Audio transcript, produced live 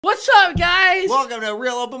What's up, guys? Welcome to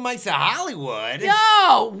Real Open Mics of Hollywood.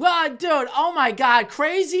 Yo, dude, oh my God,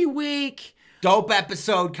 crazy week. Dope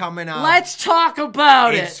episode coming up. Let's talk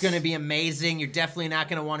about it. It's going to be amazing. You're definitely not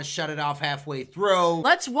going to want to shut it off halfway through.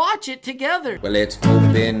 Let's watch it together. Well, it's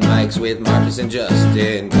open mics with Marcus and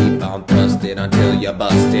Justin. Keep on thrusting until you're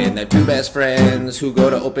busting. They're two best friends who go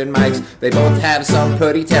to open mics. They both have some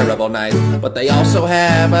pretty terrible nights, but they also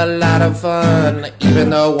have a lot of fun, even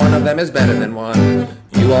though one of them is better than one.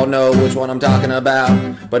 You all know which one I'm talking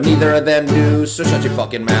about, but neither of them do, so shut your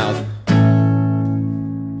fucking mouth.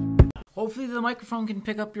 Hopefully the microphone can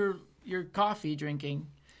pick up your coffee drinking.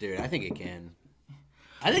 Dude, I think it can.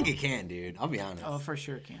 I think it can, dude. I'll be honest. Oh, for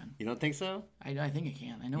sure it can. You don't think so? I think it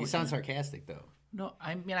can. I know You it sound can. sarcastic, though. No,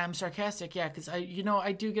 I mean, I'm sarcastic, yeah, because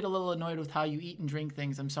I do get a little annoyed with how you eat and drink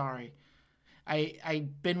things. I'm sorry.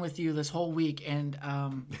 I've been with you this whole week, and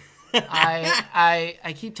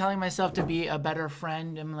I keep telling myself to be a better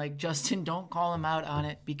friend. I'm like, Justin, don't call him out on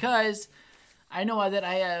it, because I know that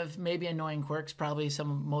I have maybe annoying quirks. Probably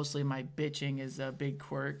mostly my bitching is a big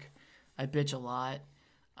quirk. I bitch a lot.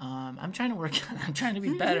 I'm trying to work on it. I'm trying to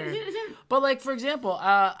be better. But like, for example,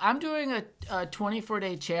 I'm doing a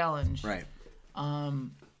 24-day challenge. Right.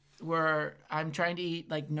 Where I'm trying to eat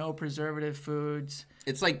like no preservative foods.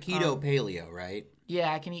 It's like keto paleo, right?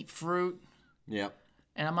 Yeah, I can eat fruit. Yep.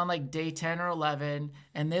 And I'm on like day 10 or 11.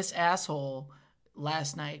 And this asshole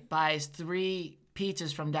last night buys 3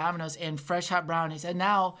 pizzas from Domino's and fresh hot brownies, and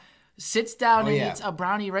now sits down and eats a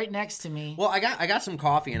brownie right next to me. Well, I got some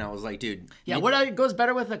coffee, and I was like, dude. Yeah, what goes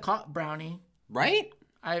better with a brownie? Right?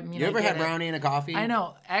 I mean, You ever had it. brownie and a coffee? I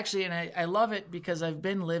know, actually, and I love it because I've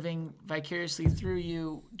been living vicariously through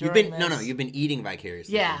you during this. You've been eating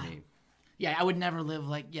vicariously through me. Yeah, I would never live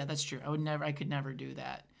like, yeah, that's true. I could never do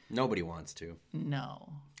that. Nobody wants to.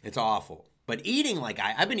 No. It's awful. But eating like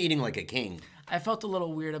I've been eating like a king. I felt a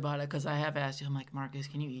little weird about it because I have asked you, I'm like, Marcus,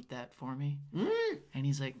 can you eat that for me? And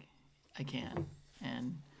he's like, I can.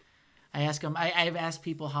 And I ask him, I've asked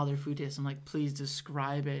people how their food tastes. I'm like, please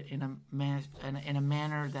describe it in a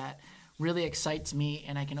manner that really excites me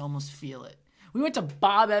and I can almost feel it. We went to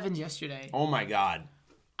Bob Evans yesterday. Oh my God.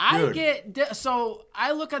 So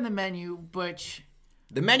I look on the menu, but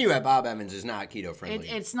The menu at Bob Evans is not keto friendly.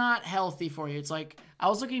 it's not healthy for you. It's like, I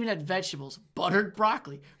was looking even at vegetables, buttered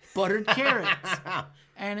broccoli, buttered carrots.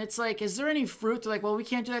 And it's like, is there any fruit? They're like, well, we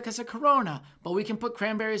can't do that because of Corona, but we can put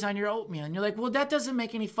cranberries on your oatmeal. And you're like, well, that doesn't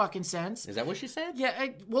make any fucking sense. Is that what she said? Yeah,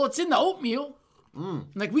 well, it's in the oatmeal.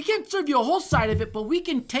 Like, we can't serve you a whole side of it, but we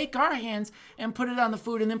can take our hands and put it on the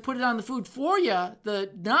food and then put it on the food for you, the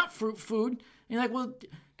not fruit food. And you're like, well,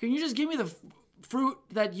 can you just give me the fruit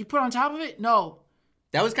that you put on top of it? No.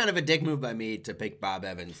 That was kind of a dick move by me to pick Bob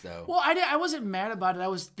Evans, though. Well, I wasn't mad about it. I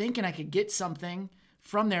was thinking I could get something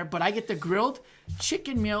from there, but I get the grilled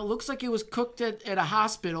chicken meal. It looks like it was cooked at a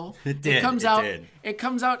hospital. It did. It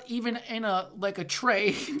comes out even in a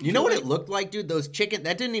tray. You know what it looked like, dude? Those chicken,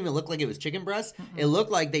 that didn't even look like it was chicken breast. It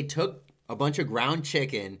looked like they took a bunch of ground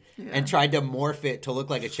chicken and tried to morph it to look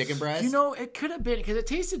like a chicken breast. You know, it could have been because it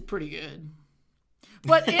tasted pretty good.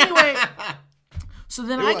 But anyway, so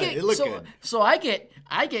then I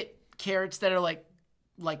get carrots that are like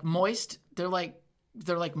moist. They're like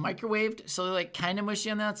microwaved, so they're like kind of mushy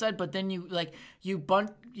on the outside, but then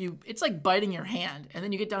it's like biting your hand, and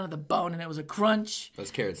then you get down to the bone, and it was a crunch. Those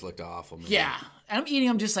carrots looked awful, man. Yeah, and I'm eating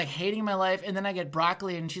them just like hating my life, and then I get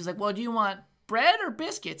broccoli, and she's like, well, do you want bread or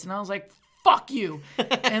biscuits? And I was like, fuck you.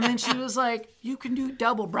 And then she was like, you can do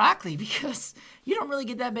double broccoli because you don't really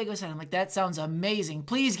get that big of a side. I'm like, that sounds amazing.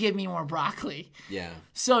 Please give me more broccoli. Yeah.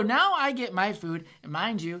 So now I get my food, and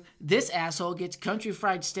mind you, this asshole gets country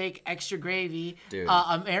fried steak, extra gravy,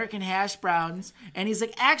 American hash browns, and he's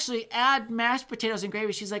like, actually, add mashed potatoes and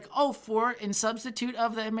gravy. She's like, oh, for in substitute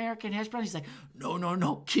of the American hash browns? He's like,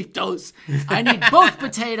 no, keep those. I need both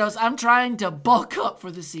potatoes. I'm trying to bulk up for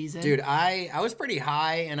the season. Dude, I was pretty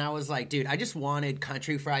high, and I was like, dude, I just wanted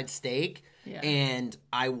country fried steak. Yeah. And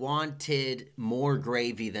I wanted more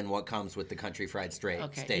gravy than what comes with the country fried steak.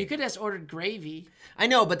 Okay, you could have ordered gravy. I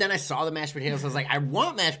know, but then I saw the mashed potatoes. I was like, I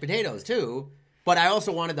want mashed potatoes too, but I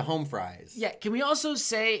also wanted the home fries. Yeah, can we also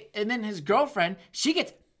say, and then his girlfriend, she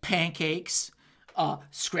gets pancakes,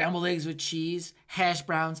 scrambled eggs with cheese, hash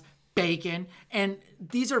browns, bacon, and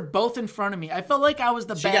these are both in front of me. I felt like I was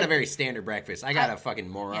She got a very standard breakfast. I got a fucking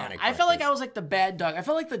moronic breakfast. I felt like I was like the bad dog. I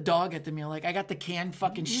felt like the dog at the meal. Like, I got the canned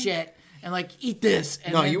fucking shit. And like, eat this.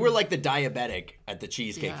 And no, you were like the diabetic at the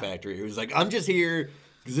Cheesecake Factory. It was like, I'm just here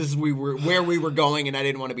because this is where we were going, and I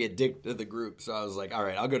didn't want to be a dick to the group. So I was like, all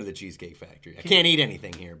right, I'll go to the Cheesecake Factory. I can't eat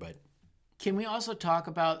anything here, but Can we also talk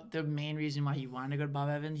about the main reason why you want to go to Bob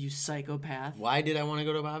Evans, you psychopath? Why did I want to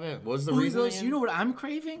go to Bob Evans? What was the reason? You know what I'm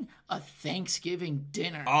craving? A Thanksgiving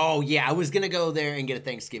dinner. Oh, yeah. I was going to go there and get a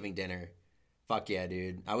Thanksgiving dinner. Fuck yeah,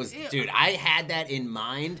 dude. Dude, I had that in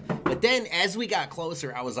mind. But then as we got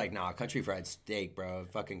closer, I was like, nah, country fried steak, bro.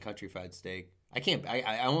 Fucking country fried steak. I can't,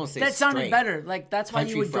 I won't say that sounded straight. Better. Like, that's why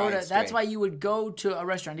you would go to, steak. that's why you would go to a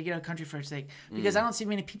restaurant to get a country fried steak. Because I don't see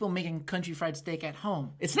many people making country fried steak at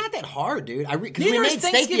home. It's not that hard, dude. Because we made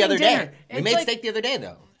steak the other day. We made steak the other day,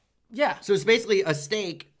 though. Yeah. So it's basically a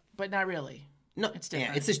steak. But not really. No, it's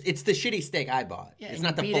different. Yeah, it's the shitty steak I bought. Yeah, it's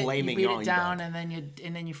not the filet mignon. You beat it down and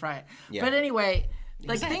then you fry it. Yeah. But anyway,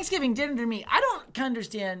 like Thanksgiving dinner to me, I don't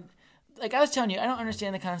understand. Like I was telling you, I don't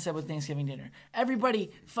understand the concept with Thanksgiving dinner.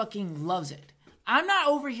 Everybody fucking loves it. I'm not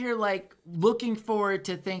over here like looking forward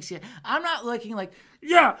to Thanksgiving. I'm not looking like,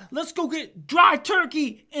 yeah, let's go get dry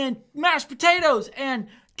turkey and mashed potatoes and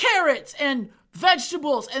carrots and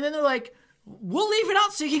vegetables, and then they're like, we'll leave it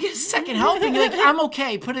out so you can get a second helping. You're like, I'm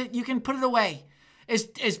okay. You can put it away.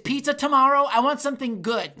 Is pizza tomorrow? I want something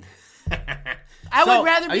good. I would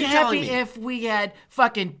rather be happy if we had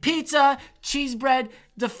fucking pizza, cheese bread,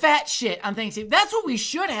 the fat shit on Thanksgiving. That's what we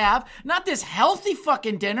should have, not this healthy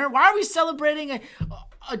fucking dinner. Why are we celebrating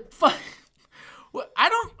I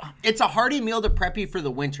don't... It's a hearty meal to prep you for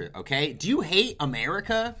the winter, okay? Do you hate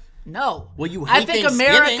America? No. Well, you hate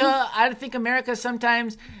Thanksgiving. I think America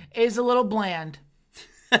sometimes is a little bland.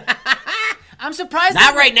 I'm surprised.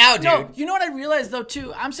 Not right now, dude. No, you know what I realized though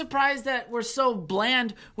too? I'm surprised that we're so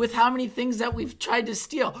bland with how many things that we've tried to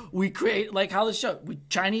steal. We create like how the show.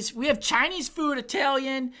 We have Chinese food,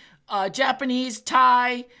 Italian, Japanese,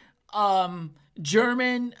 Thai,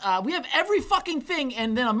 German. We have every fucking thing,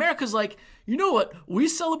 and then America's like, you know what we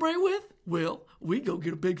celebrate with? Well, we go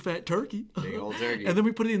get a big fat turkey. Big old turkey. And then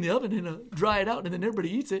we put it in the oven and dry it out, and then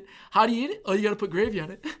everybody eats it. How do you eat it? Oh, you gotta put gravy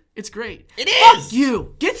on it. It's great. It is! Fuck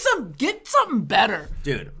you! Get something better.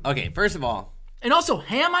 Dude, okay, first of all. And also,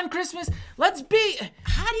 ham on Christmas? How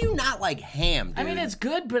do you not like ham, dude? I mean, it's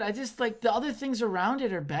good, but I just like the other things around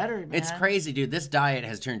it are better, man. It's crazy, dude. This diet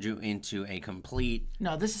has turned you into a complete...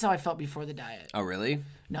 No, this is how I felt before the diet. Oh, really?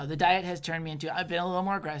 No, the diet has turned me into... I've been a little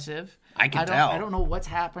more aggressive. I can tell. I don't know what's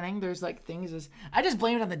happening. There's like things... I just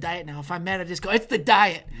blame it on the diet now. If I'm mad, I just go, it's the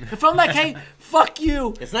diet. If I'm like, hey, fuck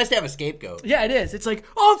you. It's nice to have a scapegoat. Yeah, it is. It's like,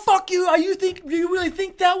 oh, fuck you. Do you really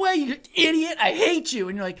think that way? You idiot. I hate you.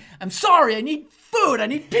 And you're like, I'm sorry. I need food. I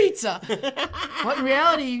need pizza. But in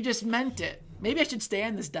reality, you just meant it. Maybe I should stay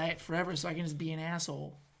on this diet forever so I can just be an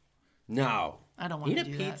asshole. No. I don't want to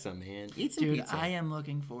do that. Eat a pizza, man. Eat some pizza. Dude, I am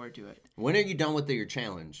looking forward to it. When are you done with your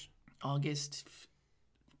challenge? August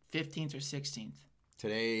 15th or 16th.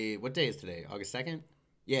 Today, what day is today? August 2nd?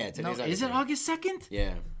 Yeah, today's August 2nd. Is it August 2nd?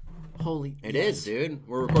 Yeah. Holy. It is, dude.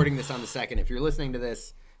 We're recording this on the 2nd. If you're listening to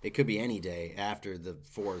this, it could be any day after the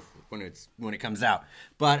 4th when it comes out.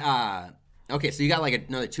 But, okay, so you got like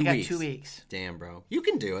another 2 weeks. I got 2 weeks. Damn, bro. You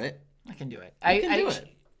can do it. I can do it. You can do it.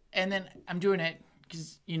 And then I'm doing it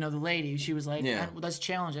because, the lady, she was like, let's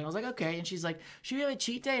challenge it. I was like, okay. And she's like, should we have a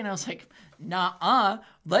cheat day? And I was like, nah,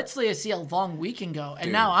 let's see how long we can go.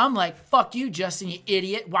 And now I'm like, fuck you, Justin, you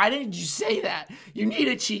idiot. Why didn't you say that? You need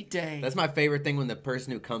a cheat day. That's my favorite thing when the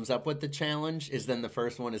person who comes up with the challenge is then the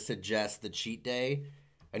first one to suggest the cheat day.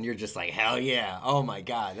 And you're just like, hell yeah. Oh, my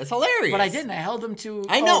God. That's hilarious. But I didn't. I held them to...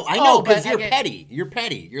 I know, because you're petty. You're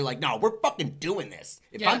petty. You're like, no, we're fucking doing this.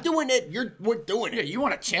 If I'm doing it, we're doing it. Yeah, you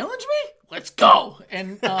want to challenge me? Let's go.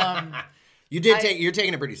 And you're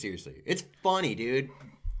taking it pretty seriously. It's funny, dude.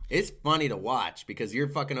 It's funny to watch because you're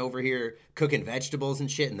fucking over here cooking vegetables and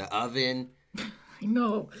shit in the oven. I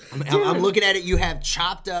know. I'm looking at it. You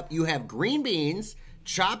have green beans,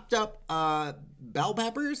 chopped up bell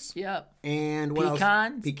peppers. Yep. And what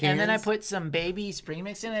Pecans. else? Pecans. And then I put some baby spring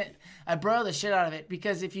mix in it. I broil the shit out of it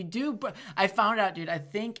because if you do, I found out, dude, I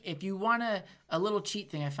think if you want a little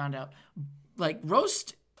cheat thing I found out, like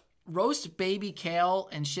roast baby kale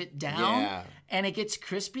and shit down and it gets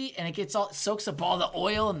crispy and it soaks up all the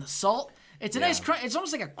oil and the salt. It's a nice crunch. It's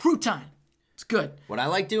almost like a crouton. It's good. What I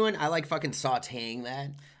like doing, I like fucking sauteing that.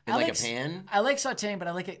 In like a pan? I like sauteing, but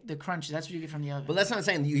I like the crunch. That's what you get from the oven. Well, that's what I'm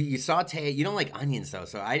saying. You saute. You don't like onions, though.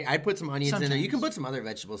 So I put some onions in there. You can put some other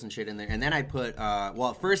vegetables and shit in there. And then I put,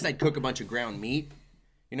 at first I'd cook a bunch of ground meat.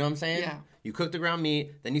 You know what I'm saying? Yeah. You cook the ground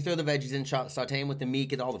meat. Then you throw the veggies in, saute them with the meat,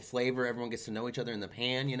 get all the flavor. Everyone gets to know each other in the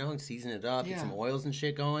pan, and season it up. Get some oils and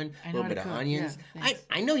shit going. A little bit of onions. Yeah,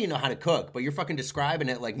 I know you know how to cook, but you're fucking describing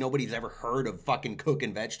it like nobody's ever heard of fucking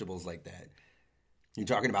cooking vegetables like that. You're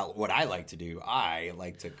talking about what I like to do. I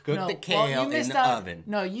like to cook the kale in the oven.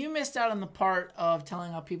 No, you missed out on the part of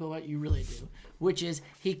telling people what you really do, which is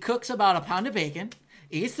he cooks about a pound of bacon,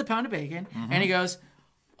 eats the pound of bacon, and he goes,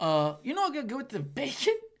 you know what go with the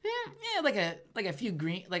bacon? Yeah, like a few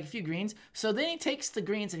greens. So then he takes the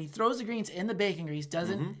greens and he throws the greens in the bacon grease.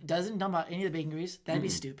 Doesn't dump out any of the bacon grease. That'd be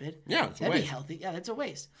stupid. Yeah, that'd be healthy. Yeah, that's a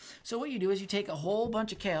waste. So what you do is you take a whole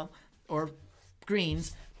bunch of kale or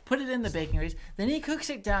greens, put it in the bacon grease. Then he cooks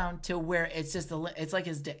it down to where it's just it's like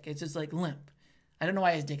his dick. It's just like limp. I don't know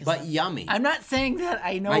why his dick is. But limp. yummy. I'm not saying that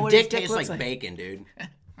I know my what dick his dick tastes looks like bacon, dude.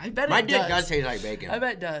 I bet my it dick does. does taste like bacon. I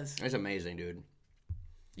bet it does. It's amazing, dude.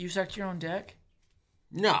 You sucked your own dick?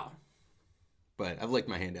 No. But I've licked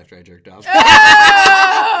my hand after I jerked off.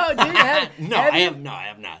 Oh, dude, I have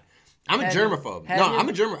not. I'm a germaphobe. I'm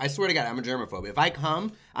a germaphobe. I swear to God, I'm a germaphobe. If I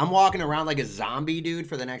come, I'm walking around like a zombie, dude,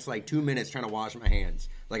 for the next 2 minutes trying to wash my hands.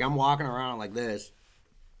 Like I'm walking around like this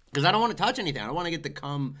because I don't want to touch anything. I don't want to get the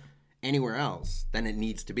cum anywhere else than it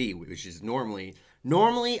needs to be, which is normally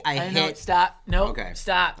I hit. Know. Stop. No. Okay.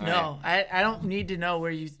 Stop. All no. Right. I don't need to know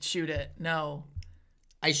where you shoot it. No.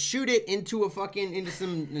 I shoot it into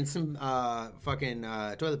some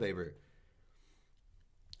toilet paper.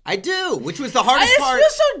 I do, which was the hardest part. I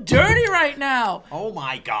just feel so dirty right now. Oh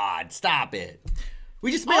my God! Stop it.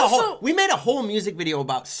 We just made a whole music video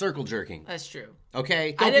about circle jerking. That's true.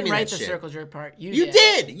 Okay, I didn't write the circle jerk part. You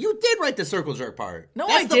did. You did write the circle jerk part. No,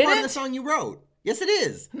 That's I didn't. the part of the song you wrote. Yes, it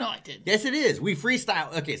is. No, I didn't. Yes, it is. We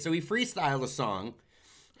freestyle. Okay, so we freestyled a song,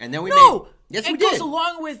 and then we made. Yes, we did. It goes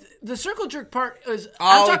along with the circle jerk part. It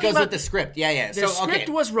goes with the script. Yeah. The script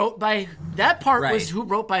was wrote by that part was who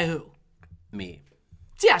wrote by who? Me.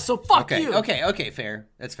 Yeah. So fuck you. Okay. Fair.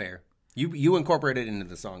 That's fair. You incorporated it into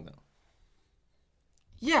the song though.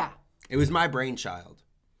 Yeah. It was my brainchild.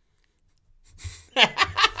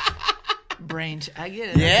 I get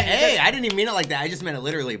it. Yeah, hey, I didn't even mean it like that. I just meant it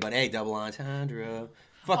literally, but hey, double entendre.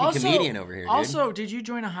 Fucking comedian over here, dude. Also, did you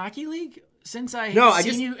join a hockey league since I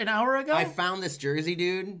seen you an hour ago? I found this jersey,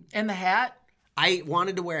 dude. And the hat? I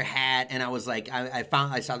wanted to wear a hat, and I was like,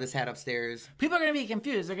 I saw this hat upstairs. People are going to be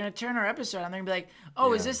confused. They're going to turn our episode on. They're going to be like,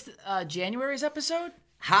 oh, is this January's episode?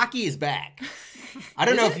 Hockey is back. I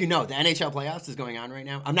don't know if you know, the NHL playoffs is going on right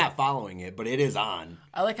now. I'm not following it, but it is on.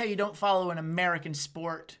 I like how you don't follow an American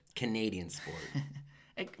sport. Canadian sport.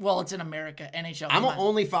 Well, it's in America. NHL. I'm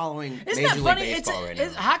only following Major League Baseball right now.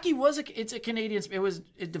 Hockey it's a Canadian.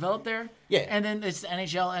 It developed there. Yeah. And then it's the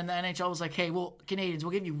NHL, and the NHL was like, hey, well, Canadians,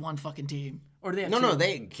 we'll give you one fucking team. Or do they have two?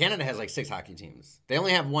 No. Canada has 6 hockey teams. They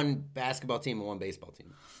only have 1 basketball team and 1 baseball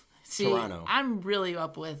team. See, Toronto. I'm really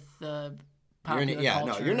up with the popular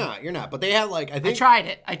culture. No, you're not. But they have I think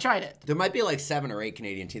I tried it. There might be 7 or 8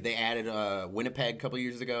 Canadian teams. They added Winnipeg a couple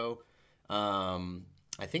years ago.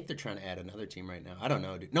 I think they're trying to add another team right now. I don't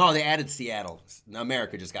know, dude. No, they added Seattle.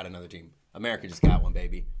 America just got another team. America just got one,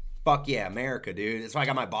 baby. Fuck yeah, America, dude. That's why I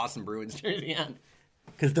got my Boston Bruins jersey on.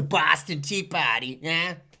 Because the Boston Tea Party.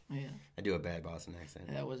 Yeah. I do a bad Boston accent.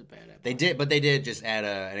 Yeah, that was a bad accent. They did just add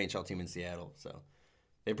an NHL team in Seattle. So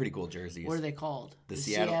they're pretty cool jerseys. What are they called? The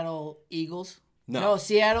Seattle Eagles? No,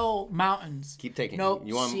 Seattle Mountains. Keep taking no, it.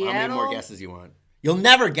 You want Seattle? how many more guesses you want? You'll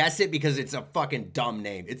never guess it because it's a fucking dumb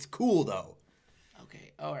name. It's cool, though.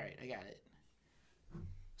 Okay, all right, I got it.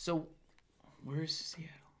 So, where's Seattle?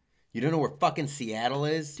 You don't know where fucking Seattle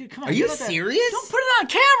is? Dude, come on. Are you serious? Don't put it on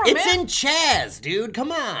camera, man. It's in Chaz, dude.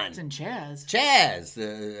 Come on. It's in Chaz? Chaz,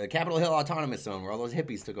 the Capitol Hill Autonomous Zone where all those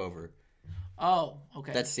hippies took over. Oh,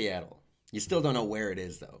 okay. That's Seattle. You still don't know where it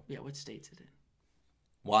is, though. Yeah, what state's it in?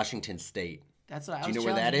 Washington State. That's what I was Do you know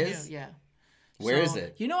where that is? Yeah. Where is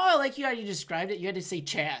it? You know how I like you how you described it? You had to say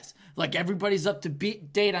Chaz. Like everybody's up to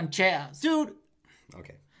date on Chaz. Dude.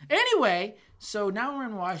 Okay. Anyway, so now we're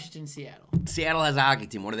in Washington, Seattle. Seattle has a hockey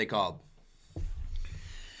team. What are they called?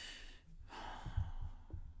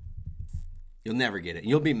 You'll never get it.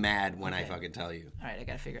 You'll be mad when I fucking tell you. All right, I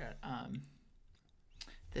got to figure out.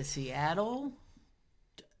 The Seattle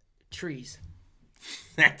Trees.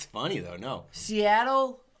 That's funny, though. No.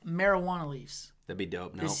 Seattle Marijuana Leafs. That'd be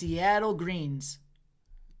dope. No. The Seattle Greens.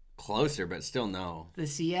 Closer, but still no. The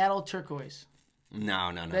Seattle Turquoise.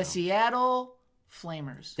 No. The Seattle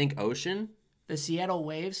Flamers. Think ocean. The Seattle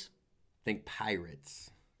Waves. Think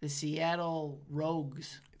pirates. The Seattle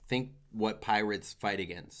Rogues. Think what pirates fight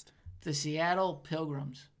against. The Seattle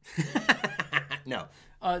Pilgrims. No.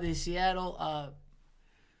 The Seattle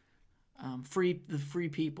free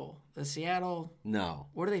people. The Seattle. No.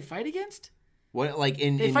 What do they fight against? What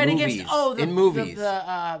in they fight movies? Against in movies.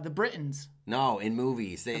 The Britons. No, in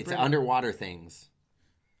movies. It's underwater things.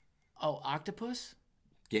 Oh, octopus.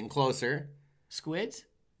 Getting closer. Squids.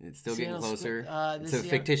 It's still getting closer. It's a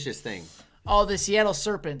fictitious thing. Oh, the Seattle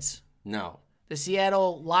Serpents. No. The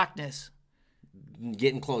Seattle Loch Ness.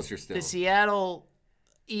 Getting closer still. The Seattle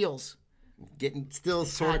Eels. Getting still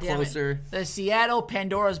sort of closer. The Seattle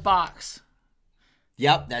Pandora's Box.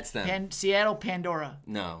 Yep, that's them. Seattle Pandora.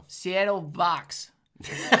 No. Seattle Box.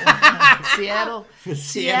 Seattle.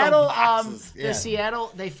 The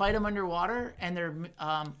Seattle. They fight them underwater, and they're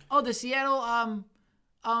the Seattle.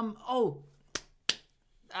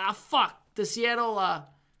 Fuck the Seattle.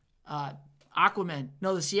 Aquaman.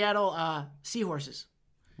 No, the Seattle Seahorses.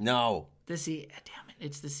 No. Damn it!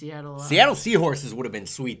 It's the Seattle. Seattle Seahorses would have been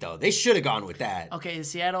sweet though. They should have gone with that. Okay, the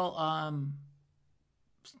Seattle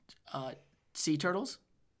Sea Turtles.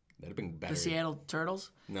 That'd have been better. The Seattle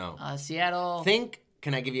Turtles. No. Seattle.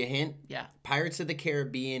 Can I give you a hint? Yeah. Pirates of the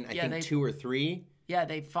Caribbean. I think 2 or 3. Yeah,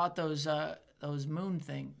 they fought those moon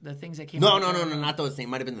the things that came. No, not those things. It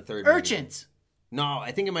might have been the third. Urchins. Movie. No,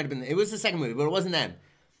 I think it might have been. It was the second movie, but it wasn't them.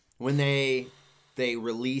 When they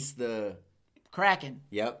released the Kraken.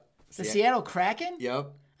 Yep. The Seattle Kraken.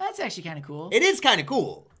 Yep. That's actually kind of cool. It is kind of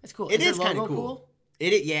cool. It's cool. It is kind of cool.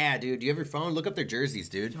 Yeah, dude. Do you have your phone? Look up their jerseys,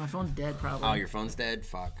 dude. My phone's dead, probably. Oh, your phone's dead?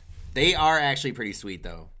 Fuck. They are actually pretty sweet,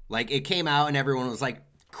 though. Like, it came out and everyone was like,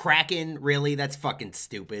 Kraken? Really? That's fucking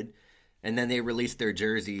stupid. And then they released their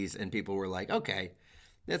jerseys and people were like, okay,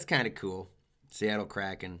 that's kind of cool. Seattle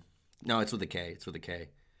Kraken. No, it's with a K. It's with a K.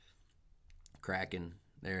 Kraken.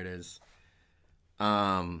 There it is.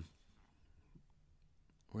 Where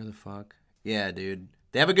the fuck? Yeah, dude.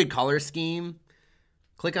 They have a good color scheme.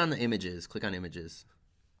 Click on the images. Click on images.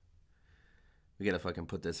 We gotta fucking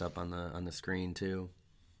put this up on the screen too.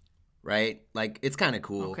 Right? Like, it's kind of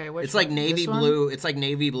cool. Okay, it's like navy blue. It's like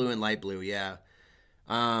navy blue and light blue, yeah.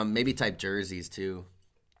 Maybe type jerseys too.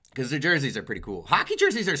 Because their jerseys are pretty cool. Hockey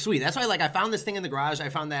jerseys are sweet. That's why, like, I found this thing in the garage. I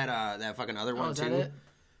found that fucking other one too. Is that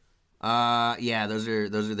it? Yeah, those are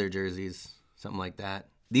their jerseys. Something like that.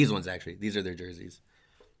 These ones, actually. These are their jerseys.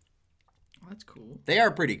 That's cool. They are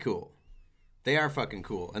pretty cool. They are fucking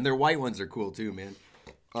cool. And their white ones are cool too, man.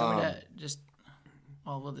 We'll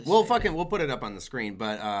put it up on the screen,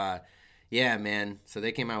 but yeah, man. So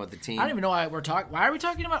they came out with the team. I don't even know why we're talking. Why are we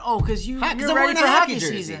talking about? Oh, because you're ready for hockey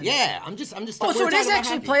jersey. Season. Yeah, I'm just. Oh, so it is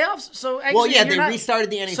actually playoffs. So actually, well, yeah, they restarted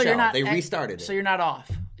the NHL. So they restarted it. So you're not off.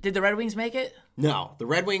 Did the Red Wings make it? No, the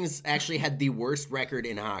Red Wings actually had the worst record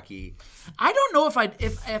in hockey. I don't know if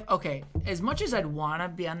okay, as much as I'd want to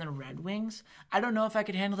be on the Red Wings, I don't know if I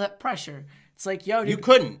could handle that pressure. It's like, yo, dude, you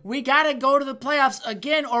couldn't. We gotta go to the playoffs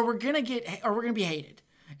again, or we're gonna be hated.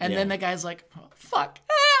 And then the guy's like, oh, fuck,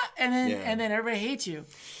 and then everybody hates you,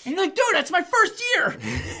 and you're like, dude, that's my first year.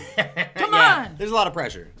 Come on. There's a lot of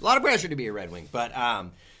pressure. A lot of pressure to be a Red Wing, but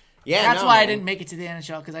yeah, that's why I didn't make it to the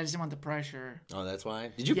NHL, because I just didn't want the pressure. Oh, that's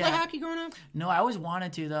why. Did you play hockey growing up? No, I always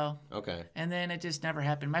wanted to though. Okay. And then it just never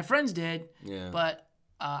happened. My friends did. Yeah. But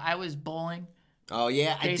I was bowling. Oh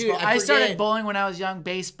yeah, baseball. I started bowling when I was young.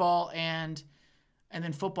 Baseball and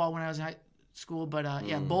then football when I was in high school. But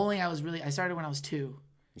bowling I started when I was 2.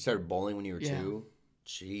 You started bowling when you were 2?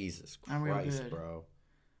 Jesus Christ, I'm real good, bro.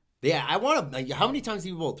 Yeah, I want to. How many times have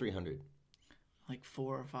you bowled 300? Like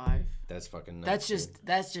 4 or 5. That's fucking nuts.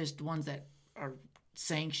 That's just ones that are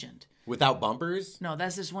sanctioned. Without bumpers? No,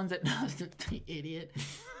 that's just ones that idiot.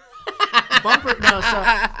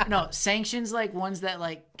 Sanctions like ones that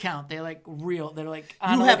like count. They're like real. They're like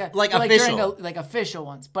official, like official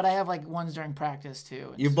ones. But I have like ones during practice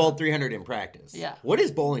too. You bowled 300 in practice. Yeah. What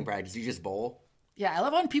is bowling practice? You just bowl? Yeah, I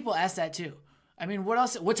love when people ask that too. I mean, what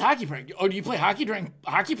else? What's hockey practice? Oh, do you play hockey during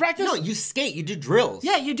hockey practice? No, you skate. You do drills.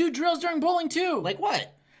 Yeah, you do drills during bowling too. Like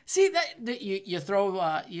what? See that you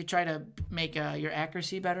throw. You try to make your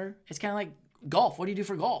accuracy better. It's kind of like golf. What do you do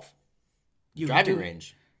for golf? Driving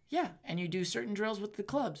range. Yeah, and you do certain drills with the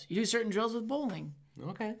clubs. You do certain drills with bowling.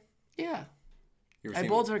 Okay. Yeah. I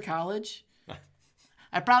bowled for college.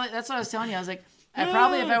 That's what I was telling you. I was like, if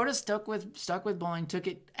I would have stuck with bowling, took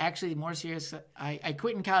it actually more serious. I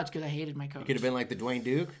quit in college because I hated my coach. You could have been like the Dwayne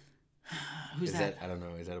Duke. Who's that? I don't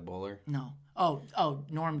know. Is that a bowler? No. Oh,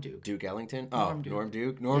 Norm Duke. Duke Ellington? Norm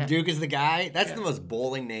Duke. Norm Duke is the guy? That's the most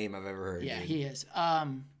bowling name I've ever heard. Yeah, dude. he is.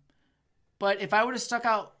 But if I would have stuck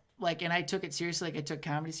out, and I took it seriously, like I took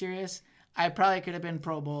comedy serious, I probably could have been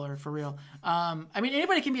pro bowler for real. I mean,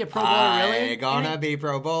 anybody can be a pro bowler, really. Gonna be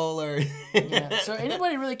pro bowler. Yeah, so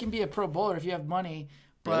anybody really can be a pro bowler if you have money.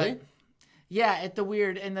 But really? Yeah, at the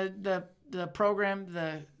weird and the program,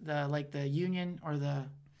 the union or the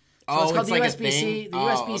So it's called the like USBC. The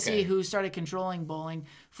USBC, okay. who started controlling bowling,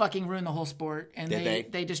 fucking ruined the whole sport, and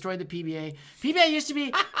Did they destroyed the PBA. PBA used to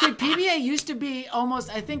be, dude. PBA used to be almost.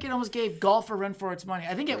 I think it almost gave golf a run for its money.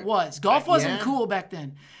 I think it was. Golf wasn't cool back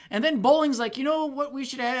then, and then bowling's like, you know what we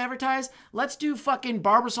should advertise? Let's do fucking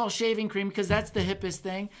Barbasol shaving cream because that's the hippest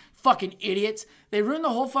thing. Fucking idiots. They ruined the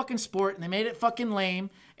whole fucking sport and they made it fucking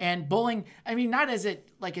lame. And bowling, I mean, not as it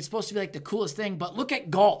like it's supposed to be like the coolest thing, but look at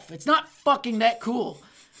golf. It's not fucking that cool.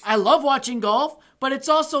 I love watching golf, but it's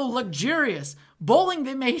also luxurious. Bowling,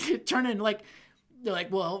 they made it turn in like, they're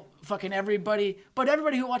like, well, fucking everybody, but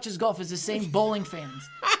everybody who watches golf is the same bowling fans.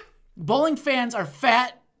 Bowling fans are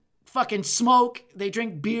fat, fucking smoke, they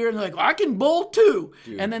drink beer, and they're like, well, I can bowl too.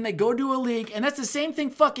 Dude. And then they go to a league, and that's the same thing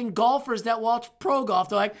fucking golfers that watch pro golf.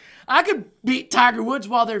 They're like, I could beat Tiger Woods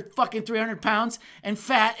while they're fucking 300 pounds and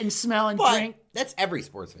fat and smell and drink. That's every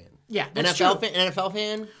sports fan. Yeah, that's true. NFL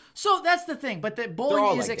fan? So that's the thing, but the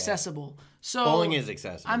bowling is accessible. So bowling is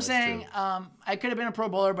accessible. I'm saying I could have been a pro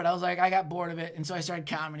bowler, but I was like, I got bored of it, and so I started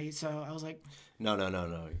comedy. So I was like,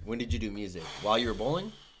 No. When did you do music? While you were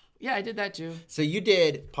bowling? Yeah, I did that too. So you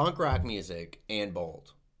did punk rock music and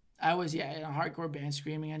bowled. I was, in a hardcore band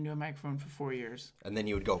screaming into a microphone for 4 years. And then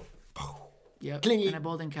you would go, yep. Clingy. And I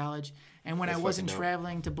bowled in college. And when I wasn't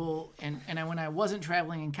traveling to bowl, and when I wasn't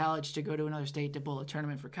traveling in college to go to another state to bowl a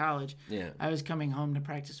tournament for college, I was coming home to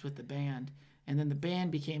practice with the band. And then the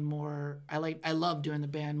band became more. I loved doing the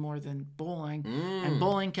band more than bowling. And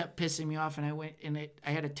bowling kept pissing me off. And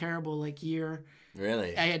I had a terrible year.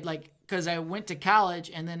 Really? I had because I went to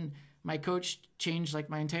college and then my coach changed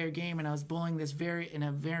my entire game, and I was bowling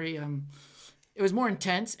it was more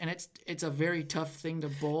intense, and it's a very tough thing to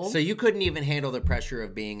bowl. So you couldn't even handle the pressure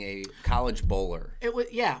of being a college bowler. It was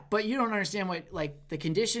but you don't understand what the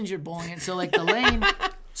conditions you're bowling in. So the lane.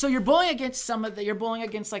 So you're bowling against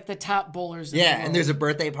the top bowlers. Yeah, and there's a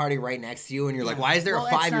birthday party right next to you, and you're like, why is there a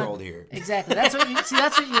 5-year-old here? Exactly. That's what you see.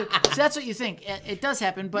 That's what you think. It does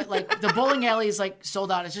happen, but the bowling alley is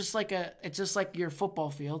sold out. It's just like your football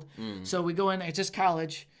field. So we go in. It's just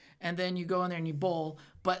college, and then you go in there and you bowl.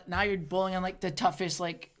 But now you're bowling on the toughest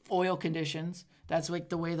oil conditions. That's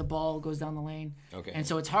the way the ball goes down the lane. Okay. And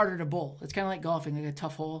so it's harder to bowl. It's kind of like golfing, a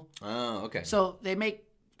tough hole. Oh, okay. So they make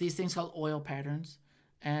these things called oil patterns.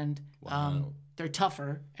 And they're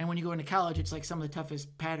tougher. And when you go into college, it's some of the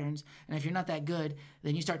toughest patterns. And if you're not that good,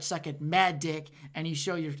 then you start sucking mad dick, and you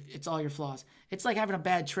show it's all your flaws. It's like having a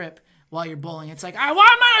bad trip while you're bowling. It's like, why am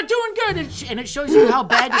I not doing good? And it shows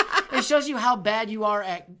you how bad you are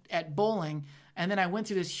at bowling. And then I went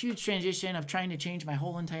through this huge transition of trying to change my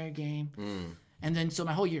whole entire game. And then so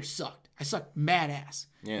my whole year sucked. I sucked mad ass.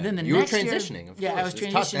 Yeah. And then you were transitioning, of course. Yeah, I was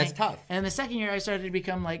transitioning. That's tough. And then the second year, I started to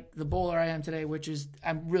become the bowler I am today, which is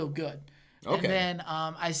I'm real good. Okay. And then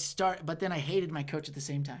but then I hated my coach at the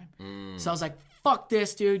same time. So I was like, fuck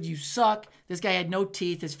this, dude. You suck. This guy had no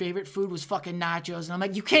teeth. His favorite food was fucking nachos. And I'm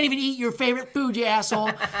like, you can't even eat your favorite food, you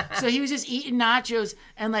asshole. So he was just eating nachos,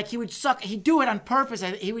 and he would suck. He'd do it on purpose.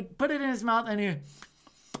 He would put it in his mouth,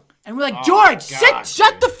 and we're like, George,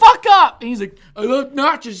 shut the fuck up. And he's like, I love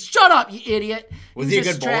nachos. Shut up, you idiot. Was he a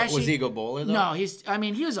good bowler? Was he a good bowler, though? No,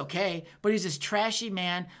 he was okay, but he's this trashy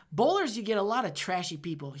man. Bowlers, you get a lot of trashy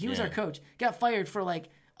people. He was our coach. Got fired for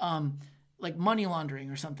money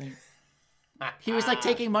laundering or something. He was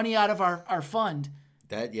taking money out of our fund.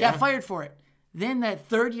 Got fired for it. Then that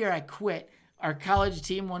third year I quit. Our college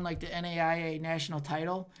team won the NAIA national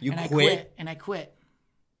title. I quit. And I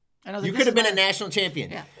was you could have been a national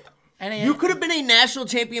champion. Yeah. You could have been a national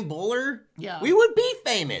champion bowler. Yeah, we would be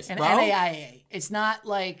famous, and bro. NAIA. It's not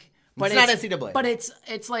but it's not NCAA. But it's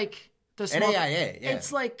like the small, NAIA. Yeah.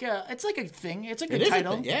 It's like a thing. It's a good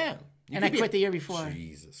title. Yeah. And I quit the year before.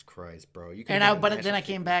 Jesus Christ, bro. But then I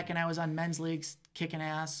came back and I was on men's leagues kicking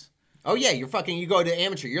ass. Oh yeah, you go to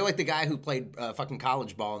amateur. You're like the guy who played fucking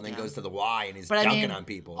college ball and then goes to the Y and he's dunking on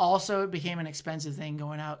people. Also, it became an expensive thing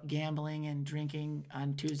going out gambling and drinking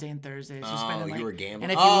on Tuesday and Thursdays. You were gambling.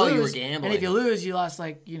 And you were gambling. And if you lose, you lost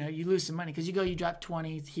you lose some money because you drop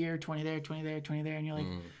 20 here, 20 there, 20 there, 20 there, and you're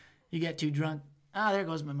you get too drunk. There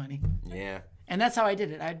goes my money. Yeah. And that's how I did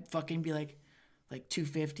it. I'd fucking be like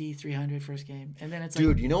 250, 300 first game, and then it's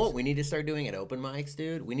dude. You know what we need to start doing at open mics,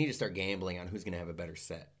 dude? We need to start gambling on who's gonna have a better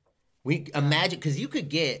set. Imagine, because you could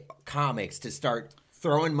get comics to start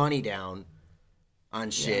throwing money down on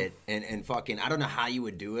shit and fucking, I don't know how you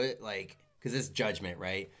would do it, because it's judgment,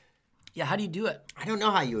 right? Yeah, how do you do it? I don't know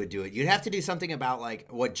how you would do it. You'd have to do something about,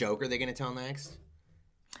 what joke are they going to tell next?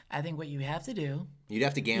 I think what you have to do... You'd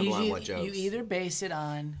have to gamble on what jokes. You either base it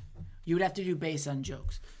on... You would have to do based on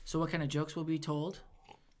jokes. So what kind of jokes will be told?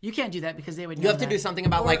 You can't do that because they would know You have to that. do something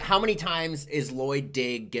about, like, how many times is Lloyd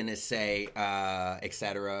Digg going to say,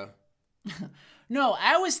 etc.? No,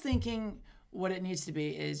 I was thinking what it needs to be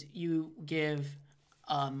is you give,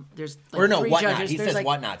 there's like three whatnot. judges. He There's says like,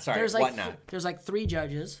 whatnot. Sorry, there's like, whatnot. There's like 3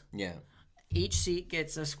 judges. Yeah. Each seat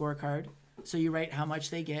gets a scorecard. So you write how much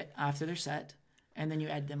they get after their set, and then you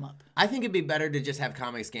add them up. I think it'd be better to just have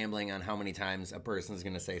comics gambling on how many times a person's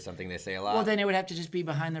going to say something they say a lot. Well, then it would have to just be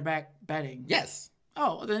behind their back betting. Yes.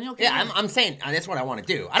 Oh, then you'll. Yeah, I'm saying that's what I want to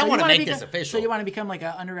do. I don't want to make this official. So you want to become like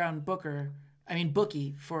an underground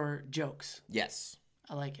bookie for jokes. Yes.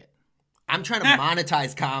 I like it. I'm trying to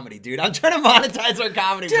monetize comedy, dude. I'm trying to monetize our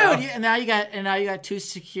comedy, dude. Bro. And now you got 2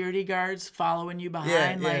 security guards following you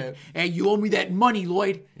behind. Yeah. Like, hey, you owe me that money,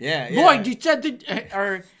 Lloyd. Yeah. Lloyd, you said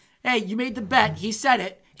or hey, you made the bet. He said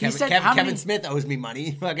it. Kevin Smith owes me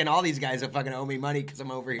money. Fucking all these guys are fucking owe me money because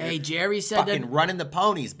I'm over here. Hey, Jerry said fucking running the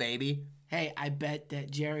ponies, baby. Hey, I bet that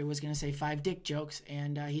Jerry was going to say 5 dick jokes,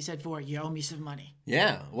 and he said 4. You owe me some money.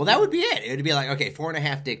 Yeah. Well, that would be it. It would be like, okay,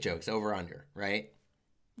 4.5 dick jokes, over, under, right?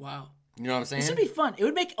 Wow. You know what I'm saying? This would be fun. It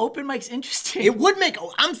would make open mics interesting. It would make...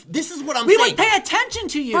 This is what I'm saying. We would pay attention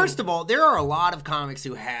to you. First of all, there are a lot of comics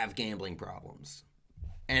who have gambling problems.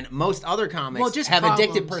 And most other comics have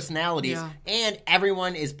addictive personalities. Yeah. And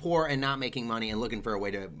everyone is poor and not making money and looking for a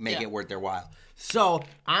way to make it worth their while. So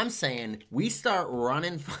I'm saying we start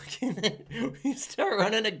running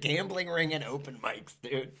a gambling ring and open mics,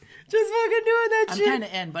 dude. Just fucking doing that shit. I'm kind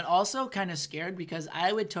of in, but also kind of scared because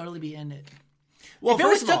I would totally be in it. Well, if it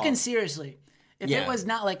was taken seriously, it was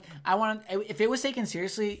not like if it was taken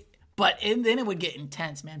seriously, then it would get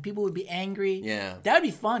intense, man. People would be angry. Yeah, that would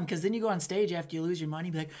be fun because then you go on stage after you lose your money,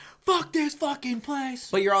 be like, "Fuck this fucking place."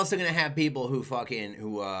 But you're also gonna have people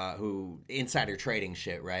who insider trading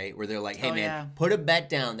shit, right? Where they're like, "Hey, man, put a bet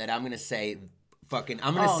down that I'm gonna say."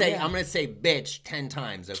 I'm gonna say bitch 10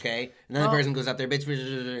 times, okay? And then the person goes up there, bitch,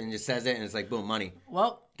 and just says it, and it's like, boom, money.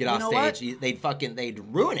 Well, get off stage. They'd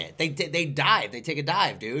ruin it. They dive. They take a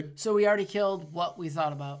dive, dude. So we already killed what we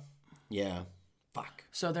thought about. Yeah. Fuck.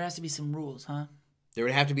 So there has to be some rules, huh? There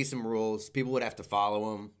would have to be some rules. People would have to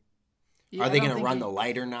follow them. Yeah, are they gonna run the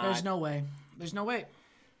light or not? There's no way. There's no way.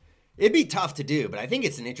 It'd be tough to do, but I think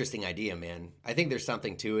it's an interesting idea, man. I think there's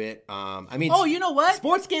something to it. I mean, you know what?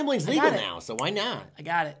 Sports gambling's legal now, so why not? I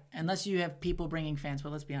got it. Unless you have people bringing fans,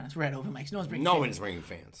 but let's be honest, we're at open mics. No one's bringing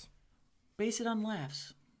fans. Base it on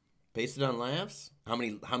laughs. Base it on laughs? How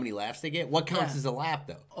many laughs they get? What counts as a laugh,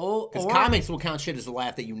 though? Because comics will count shit as a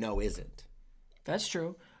laugh that you know isn't. That's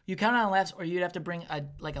true. You count on laughs, or you'd have to bring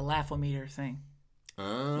a laugh-o-meter thing.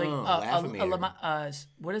 Oh, like, laugh-o-meter.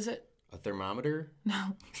 What is it? A thermometer?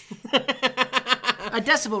 No. A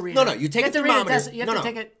decibel reader. No, you take a thermometer. You have to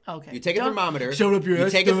take it. Okay. You take a thermometer. Shove it up your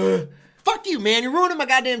ass. Fuck you, man. You're ruining my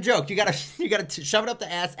goddamn joke. You gotta shove it up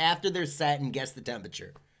the ass after they're set and guess the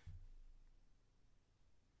temperature.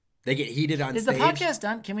 They get heated on stage. Is the podcast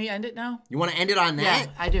done? Can we end it now? You want to end it on that?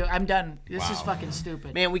 Yeah, I do. I'm done. This is fucking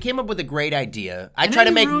stupid. Man, we came up with a great idea. I try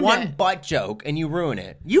to make one butt joke, and you ruin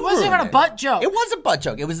it. It wasn't even a butt joke. It was a butt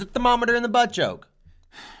joke. It was the thermometer and the butt joke.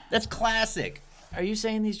 That's classic. Are you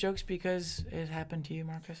saying these jokes because it happened to you,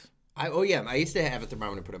 Marcus? Yeah. I used to have a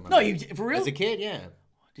thermometer put in my mouth. No, you for real? As a kid, yeah.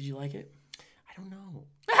 Did you like it? I don't know.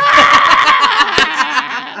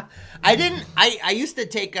 I didn't. I used to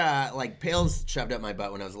take pills shoved up my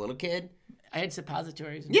butt when I was a little kid. I had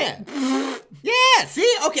suppositories. Yeah. Yeah,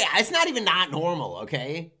 see? Okay, it's not even not normal,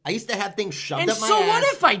 okay? I used to have things shoved up my ass. And so what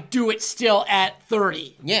if I do it still at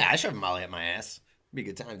 30? Yeah, I shove them all up my ass. Be a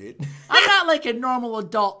good time, dude. I'm not like a normal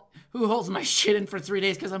adult who holds my shit in for 3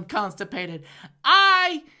 days because I'm constipated.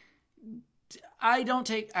 I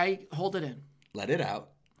hold it in. Let it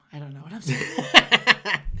out. I don't know what I'm saying.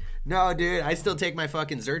 No, dude, I still take my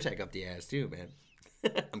fucking Zyrtec up the ass too, man.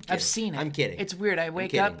 I've seen it. I'm kidding. It's weird. I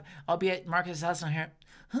wake up, I'll be at Marcus' house and I hear,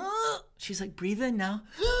 she's like, breathe in now.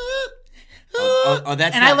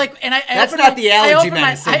 That's and not, that's not the allergy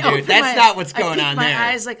medicine, dude. That's not what's going on there. I keep my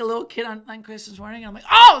eyes like a little kid on Christmas morning. And I'm like,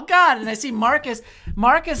 oh, God. And I see Marcus.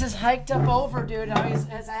 Marcus is hiked up over, dude. Now he's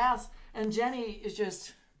his ass. And Jenny is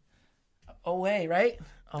just away, right?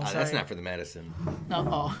 Oh, sorry. That's not for the medicine. No.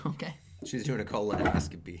 Oh, okay. She's doing a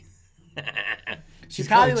colonoscopy. She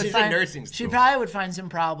probably would find some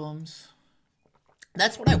problems.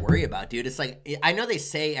 That's what I worry about, dude. It's like, I know they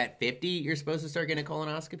say at 50 you're supposed to start getting a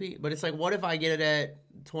colonoscopy, but it's like, what if I get it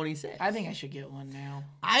at 26? I think I should get one now.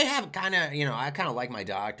 I have kind of, I kind of like my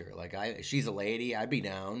doctor. Like, she's a lady. I'd be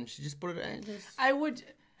down. She just put it in. I would.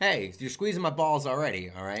 Hey, you're squeezing my balls already,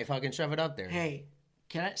 all right? Fucking shove it up there. Hey,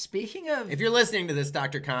 speaking of. If you're listening to this,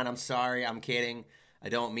 Dr. Khan, I'm sorry. I'm kidding. I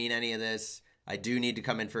don't mean any of this. I do need to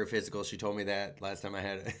come in for a physical. She told me that last time I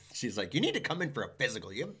had it. She's like, you need to come in for a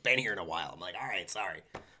physical. You haven't been here in a while. I'm like, all right, sorry.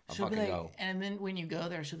 I'll she'll fucking go. And then when you go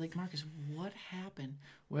there, she'll be like, Marcus, what happened?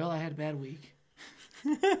 Well, I had a bad week.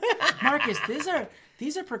 Marcus,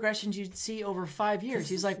 these are progressions you'd see over 5 years.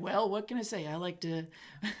 He's like, well, what can I say? I like to...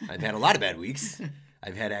 I've had a lot of bad weeks.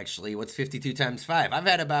 I've had actually, what's 52 times 5? I've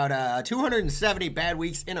had about 270 bad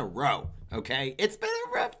weeks in a row, okay? It's been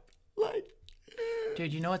a rough life.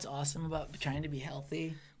 Dude, you know what's awesome about trying to be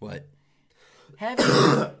healthy? What?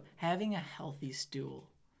 Having a healthy stool.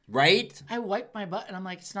 Right? I wipe my butt and I'm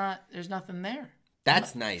like, there's nothing there.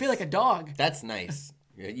 That's nice. I feel like a dog. That's nice.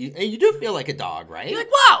 You do feel like a dog, right? You're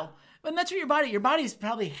like, wow. And that's what your body's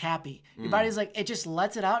probably happy. Your body's like, it just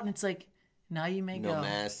lets it out and it's like, now you may go. No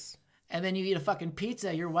mess. And then you eat a fucking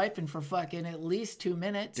pizza, you're wiping for fucking at least 2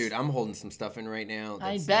 minutes. Dude, I'm holding some stuff in right now.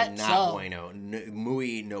 That's I bet not so. bueno.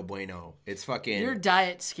 Muy no bueno. It's fucking... Your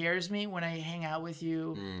diet scares me when I hang out with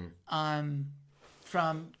you.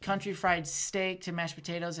 From country fried steak to mashed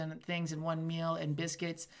potatoes and things in one meal and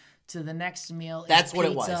biscuits to the next meal. That's what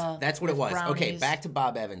it pizza was. That's what it was. brownies. Okay, back to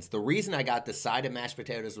Bob Evans. The reason I got the side of mashed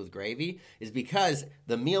potatoes with gravy is because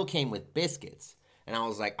the meal came with biscuits. And I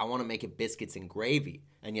was like, I want to make it biscuits and gravy.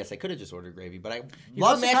 And yes, I could have just ordered gravy, but I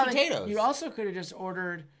love mashed potatoes. You also could have just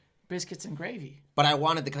ordered biscuits and gravy. But I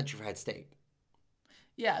wanted the country fried steak.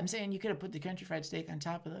 Yeah, I'm saying you could have put the country fried steak on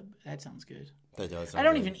top of that sounds good. That does I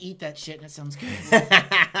don't good. even eat that shit and it sounds good.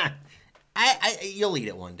 You'll eat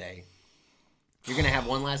it one day. You're going to have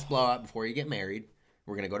one last blowout before you get married.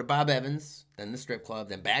 We're going to go to Bob Evans, then the strip club,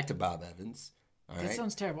 then back to Bob Evans. All right? That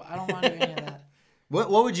sounds terrible. I don't want to do any of that. What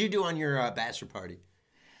would you do on your bachelor party?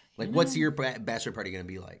 Like, what's your bachelor party going to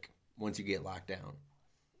be like once you get locked down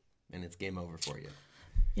and it's game over for you?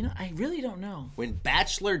 You know, I really don't know. When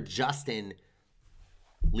Bachelor Justin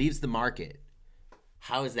leaves the market,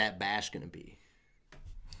 how is that bash going to be?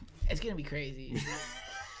 It's going to be crazy.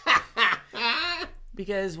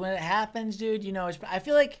 Because when it happens, dude, you know, I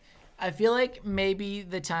feel like maybe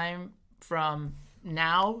the time from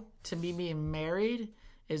now to me being married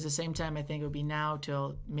is the same time I think it would be now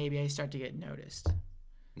till maybe I start to get noticed.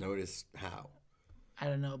 Notice how? I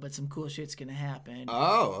don't know, but some cool shit's gonna happen.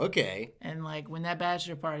 Oh, okay. And like when that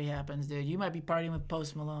bachelor party happens, dude, you might be partying with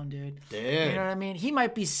Post Malone, dude. Dude. You know what I mean? He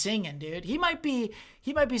might be singing, dude. He might be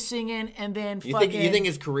singing, and then you think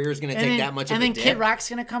his career is gonna take that much of a dip? And then Kid Rock's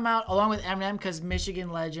gonna come out along with Eminem because Michigan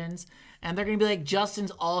legends. And they're going to be like,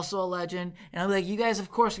 Justin's also a legend. And I'll be like, you guys,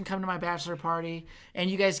 of course, can come to my bachelor party.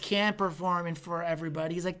 And you guys can perform and for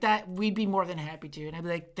everybody. He's like, that we'd be more than happy to. And I'd be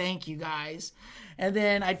like, thank you, guys. And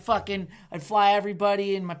then I'd fly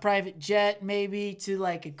everybody in my private jet maybe to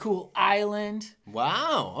like a cool island.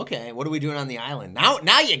 Wow. Okay. What are we doing on the island?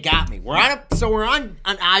 Now you got me. We're on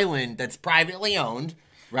an island that's privately owned.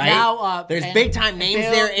 Right? Now, there's big time names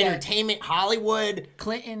there, entertainment, Hollywood.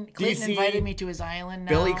 Clinton DC. invited me to his island now.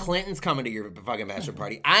 Billy Clinton's coming to your fucking bachelor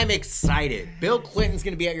party. I'm excited. Bill Clinton's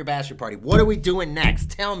going to be at your bachelor party. What are we doing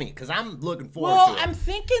next? Tell me, because I'm looking forward to it. Well, I'm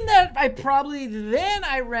thinking that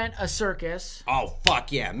I rent a circus. Oh,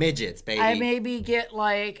 fuck yeah. Midgets, baby. I maybe get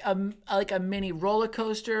like a mini roller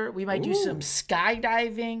coaster. We might do some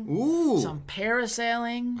skydiving. Ooh. Some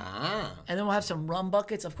parasailing. Ah. And then we'll have some rum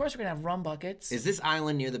buckets. Of course, we're going to have rum buckets. Is this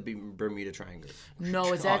island near the Bermuda Triangle?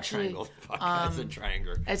 No, it's actually... Triangle. Fuck, that's a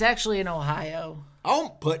triangle. It's actually in Ohio.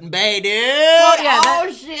 Oh, Put-in-Bay, dude! Well,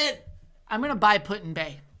 yeah, shit! I'm going to buy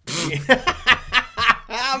Put-in-Bay.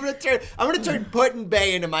 I'm gonna turn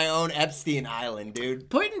Put-in-Bay into my own Epstein Island, dude.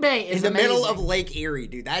 Put-in-Bay is in the amazing. middle of Lake Erie,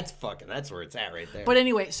 dude. That's where it's at right there. But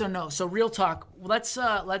anyway, so real talk. Let's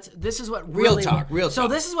this is what real really talk. So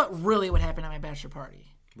this is what really would happen at my bachelor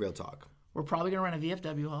party. Real talk. We're probably gonna rent a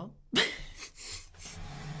VFW hall.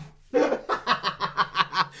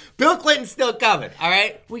 Bill Clinton's still coming, all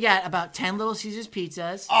right? We got about 10 Little Caesars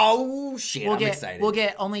pizzas. Oh, shit, I'm excited. We'll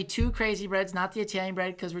get only 2 crazy breads, not the Italian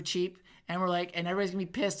bread, because we're cheap. And we're like, and everybody's going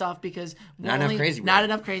to be pissed off because... Not enough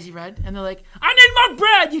crazy bread. And they're like, I need more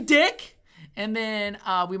bread, you dick! And then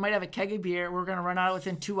we might have a keg of beer. We're going to run out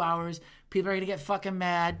within 2 hours. People are going to get fucking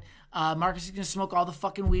mad. Marcus is going to smoke all the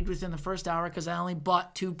fucking weed within the first hour because I only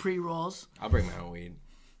bought 2 pre-rolls. I'll bring my own weed.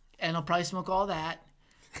 And he'll probably smoke all that.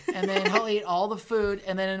 And then he'll eat all the food,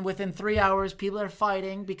 and then within 3 hours, people are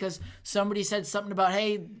fighting because somebody said something about,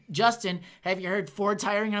 hey, Justin, have you heard Ford's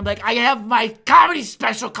hiring? And I'm like, I have my comedy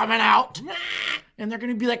special coming out. And they're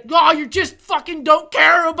going to be like, oh, you just fucking don't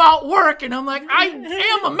care about work. And I'm like, I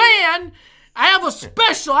am a man. I have a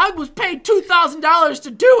special. I was paid $2,000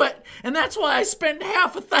 to do it. And that's why I spent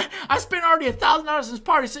I spent already $1,000 in this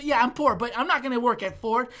party. So, yeah, I'm poor, but I'm not going to work at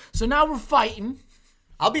Ford. So now we're fighting.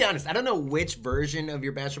 I'll be honest. I don't know which version of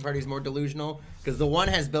your bachelor party is more delusional because the one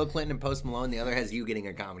has Bill Clinton and Post Malone. The other has you getting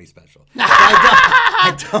a comedy special.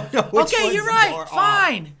 I don't know which Okay, one's you're right. more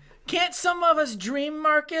Fine. off. Can't some of us dream,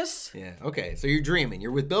 Marcus? Yeah. Okay. So you're dreaming.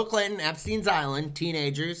 You're with Bill Clinton, Epstein's Island,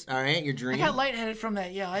 teenagers. All right. You're I dreaming. got lightheaded from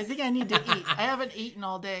that. Yeah, I think I need to eat. I haven't eaten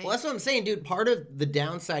all day. Well, that's what I'm saying, dude. Part of the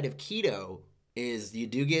downside of keto is you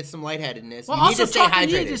do get some lightheadedness. Well, you need also to stay talking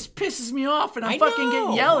to you hydrated. just pisses me off, and I'm I fucking know.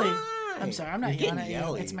 getting yelly. Why? I'm sorry, I'm not You're yelling at getting you.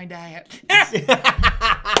 yelly. It's my diet.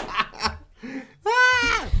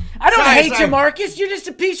 Ah! I don't Sorry, hate sorry. you, Marcus. You're just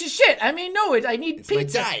a piece of shit. I mean, no, I need It's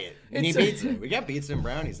pizza. my diet. You need pizza. We got pizza and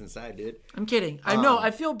brownies inside, dude. I'm kidding. I know.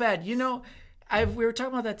 I feel bad. You know, we were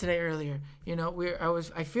talking about that today earlier. You know,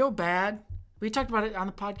 I feel bad. We talked about it on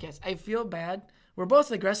the podcast. I feel bad. We're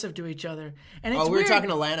both aggressive to each other, and it's We were weird. talking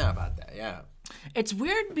to Lana about that. Yeah. It's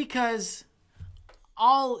weird because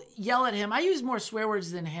I'll yell at him. I use more swear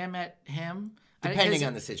words than him at him. Depending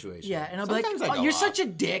on the situation. Yeah, and I'll be Sometimes I like, go you're off. such a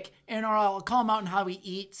dick, and or I'll call him out on how he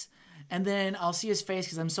eats, and then I'll see his face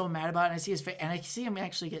because I'm so mad about it, and I see his face, and I see him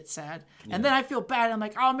actually get sad, and then I feel bad. I'm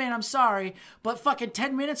like, oh man, I'm sorry, but fucking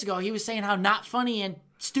 10 minutes ago, he was saying how not funny and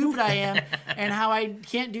stupid I am, and how I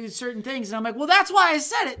can't do certain things, and I'm like, well, that's why I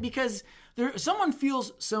said it, because someone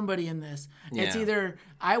feels somebody in this. Yeah. It's either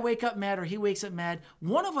I wake up mad or he wakes up mad.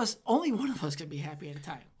 Only one of us can be happy at a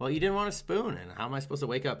time. Well, you didn't want a spoon, and how am I supposed to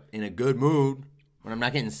wake up in a good mood when I'm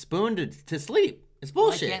not getting spooned to sleep? It's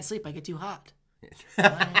bullshit. I can't sleep. I get too hot.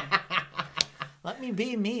 Let me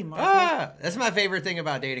be me, Mark. That's my favorite thing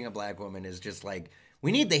about dating a black woman is just like,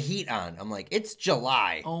 we need the heat on. I'm like, it's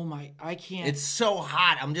July. Oh my, I can't. It's so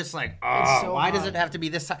hot. I'm just like, so why does hot. it have to be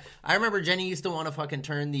this hot? I remember Jenny used to want to fucking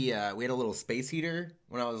turn the, we had a little space heater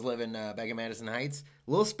when I was living back in Madison Heights.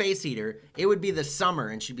 Little space heater. It would be the summer,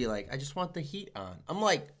 and she'd be like, I just want the heat on. I'm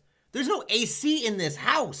like, there's no AC in this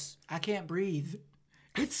house. I can't breathe.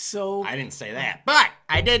 It's so. I didn't say that, but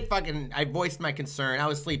I voiced my concern. I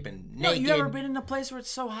was sleeping No, naked. you ever been in a place where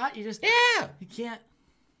it's so hot you just Yeah. you can't.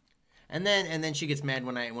 And then she gets mad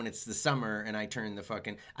when it's the summer and I turn the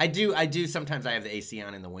fucking I do sometimes I have the AC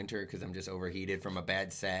on in the winter because I'm just overheated from a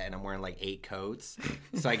bad set and I'm wearing like 8 coats.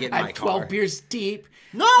 So I get in my I'm 12 car. beers deep.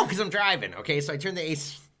 No, because I'm driving. Okay, so I turn the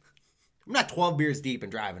AC. I'm not 12 beers deep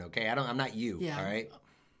and driving. Okay, I'm not you. Yeah. All right.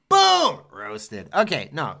 Boom, roasted. Okay,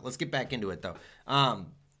 no, let's get back into it though.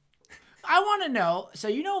 I want to know. So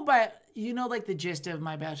you know like the gist of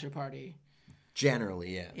my bachelor party.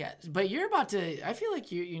 Generally, yeah. Yeah, but you're about to. I feel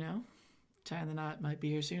like you know, tying the knot might be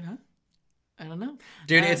here soon, huh? I don't know,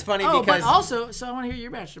 Dude. It's funny but because also, so I want to hear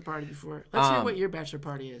your bachelor party before. Let's hear what your bachelor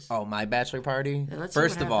party is. oh, my bachelor party. Yeah, let's see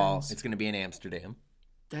First what of all, happens. it's gonna be in Amsterdam.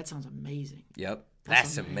 That sounds amazing. Yep.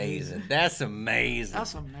 That's That's amazing. That's amazing.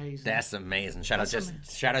 That's amazing. That's amazing. Shout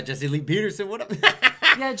That's out Jesse Lee Peterson. What up?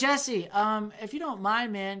 Yeah, Jesse. If you don't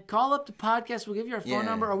mind, man, call up the podcast. We'll give you our phone Yeah.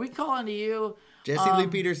 number, or we call into you. Jesse Lee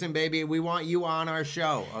Peterson, baby. We want you on our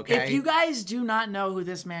show, okay? If you guys do not know who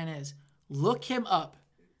this man is, look him up.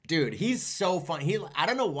 Dude, he's so fun. I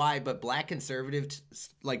don't know why, but black conservatives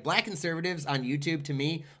on YouTube to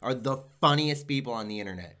me are the funniest people on the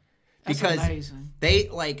internet. That's Because amazing. they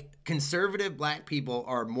conservative black people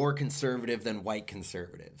are more conservative than white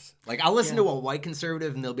conservatives. Like I'll listen to a white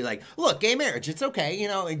conservative and they'll be like, "Look, gay marriage, it's okay, you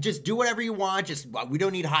know, and just do whatever you want. Just we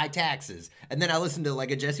don't need high taxes." And then I listen to like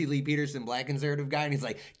a Jesse Lee Peterson black conservative guy and he's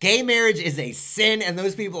like, "Gay marriage is a sin and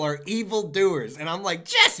those people are evil doers." And I'm like,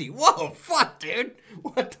 "Jesse, whoa, fuck, dude.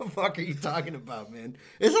 What the fuck are you talking about, man?"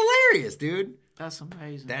 It's hilarious, dude. That's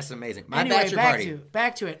amazing. That's amazing. My anyway, bachelor party.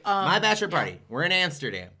 back to it. My bachelor party. We're in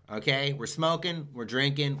Amsterdam, okay? We're smoking, we're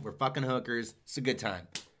drinking, we're fucking hookers. It's a good time.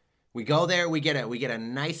 We go there, we get a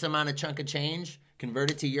nice amount of chunk of change, convert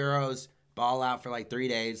it to euros, ball out for like 3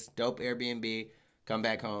 days, dope Airbnb, come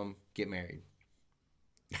back home, get married.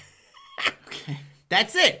 Okay.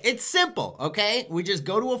 That's it. It's simple, okay? We just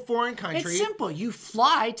go to a foreign country. It's simple. You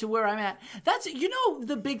fly to where I'm at. That's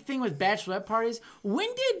the big thing with bachelorette parties. When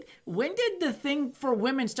did the thing for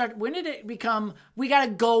women start? When did it become we got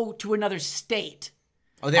to go to another state?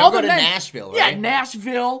 Oh, they all go to Nashville, right? Yeah,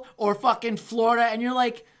 Nashville or fucking Florida, and you're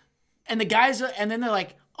like, and the guys, and then they're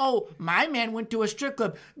like, oh, my man went to a strip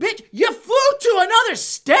club. Bitch, you flew to another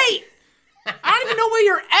state. I don't even know where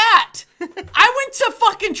you're at. I went to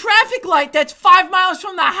fucking traffic light that's 5 miles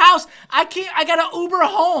from the house. I gotta Uber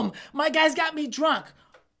home. My guys got me drunk.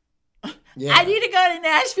 Yeah. I need to go to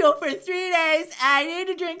Nashville for 3 days. I need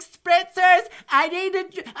to drink spritzers. I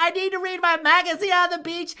need to read my magazine on the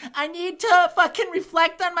beach. I need to fucking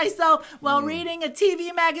reflect on myself while reading a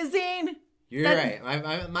TV magazine. You're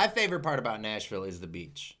right. My favorite part about Nashville is the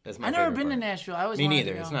beach. That's my I've favorite never been part. to Nashville. I always Me wanted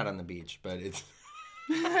neither. to go. It's not on the beach, but it's...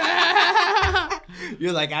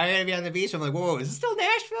 You're like, I'm gonna be on the beach. I'm like, whoa, is it still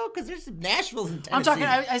Nashville? Because there's Nashville's in Tennessee. I'm talking.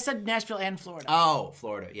 I said Nashville and Florida. Oh,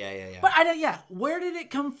 Florida. Yeah. But where did it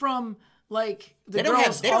come from? Like the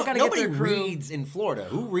girls all got to get their crew. Nobody reads in Florida.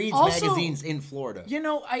 Who reads magazines in Florida? You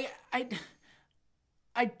know, I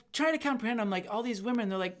try to comprehend. I'm like, all these women,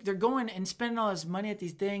 they're going and spending all this money at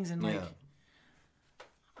these things, and like,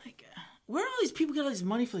 where do all these people get all this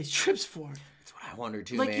money for these trips for? That's what I wonder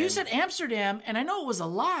too. Like man. You said Amsterdam, and I know it was a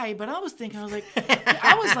lie, but I was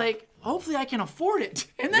like, hopefully I can afford it,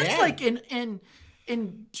 and that's like in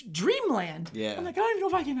dreamland. Yeah. I'm like, I don't even know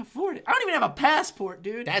if I can afford it. I don't even have a passport,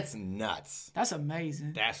 dude. That's nuts. That's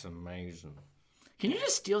amazing. That's amazing. Can you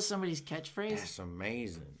just steal somebody's catchphrase? That's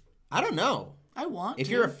amazing. I don't know. I want If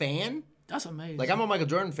you're a fan. That's amazing. Like, I'm a Michael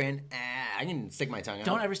Jordan fan. I can stick my tongue out.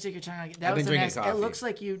 Don't ever stick your tongue out. I've been drinking coffee. It looks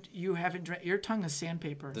like you haven't drank. Your tongue is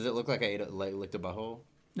sandpaper. Does it look like I licked a butthole?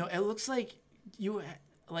 No, it looks like you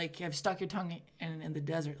have stuck your tongue in the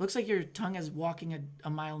desert. It looks like your tongue is walking a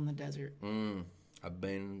mile in the desert. I've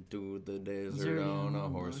been to the desert on a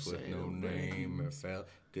horse with no name. It felt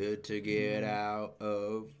good to get out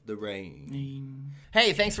of the rain.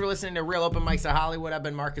 Hey, thanks for listening to Real Open Mics of Hollywood. I've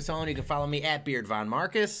been Marcus Owen. You can follow me at Beard Von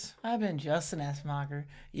Marcus. I've been Justin Essenmacher.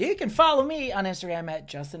 You can follow me on Instagram at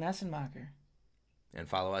Justin Essenmacher. And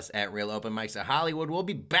follow us at Real Open Mics of Hollywood. We'll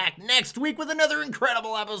be back next week with another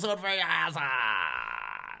incredible episode for you.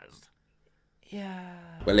 Yeah.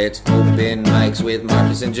 Well, it's open mics with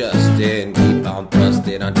Marcus and Justin. Keep on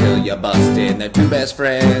thrusting until you're busting. They're two best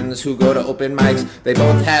friends who go to open mics. They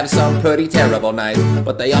both have some pretty terrible nights,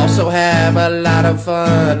 but they also have a lot of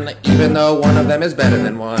fun, even though one of them is better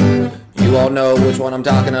than one. You all know which one I'm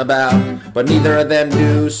talking about, but neither of them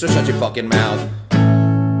do, so shut your fucking mouth.